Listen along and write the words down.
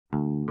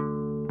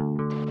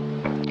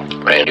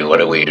Randy, what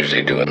do we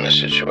usually do in this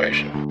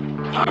situation?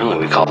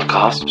 Normally we call the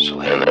cops, Mr.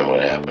 Lee. And then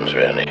what happens,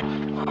 Randy?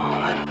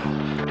 Well,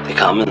 then they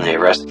come and they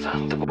arrest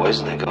the boys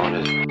and they go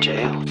into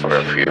jail. For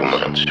a few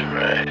months,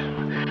 right?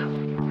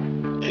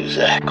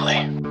 Exactly.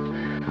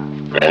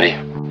 Randy,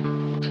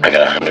 I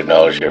got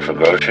 $100 here for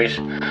groceries.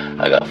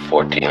 I got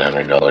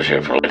 $1,400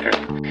 here for liquor.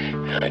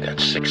 And I got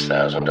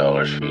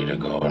 $6,000 for you to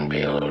go and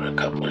bail out a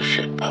couple of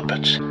shit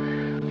puppets.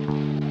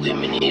 We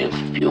may need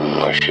a few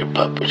more shit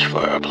puppets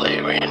for our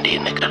play, Randy,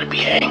 and they gotta be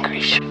angry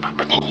shit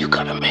puppets. And you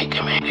gotta make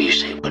them angry. You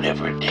say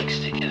whatever it takes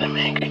to get them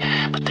angry,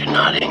 but they're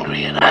not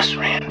angry at us,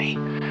 Randy.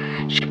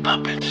 Shit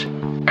puppets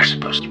are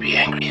supposed to be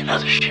angry at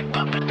other shit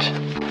puppets.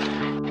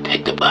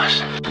 Take the bus.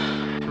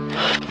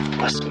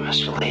 Listen,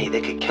 Mr. Lee,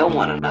 they could kill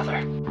one another.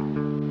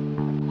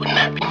 Wouldn't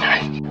that be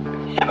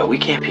nice? Yeah, but we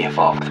can't be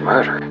involved with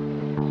murder.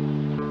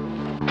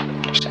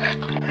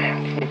 Exactly,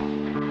 Randy.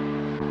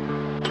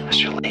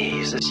 Mr. Lee,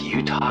 is this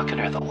you talking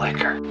or the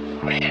liquor?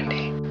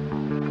 Randy,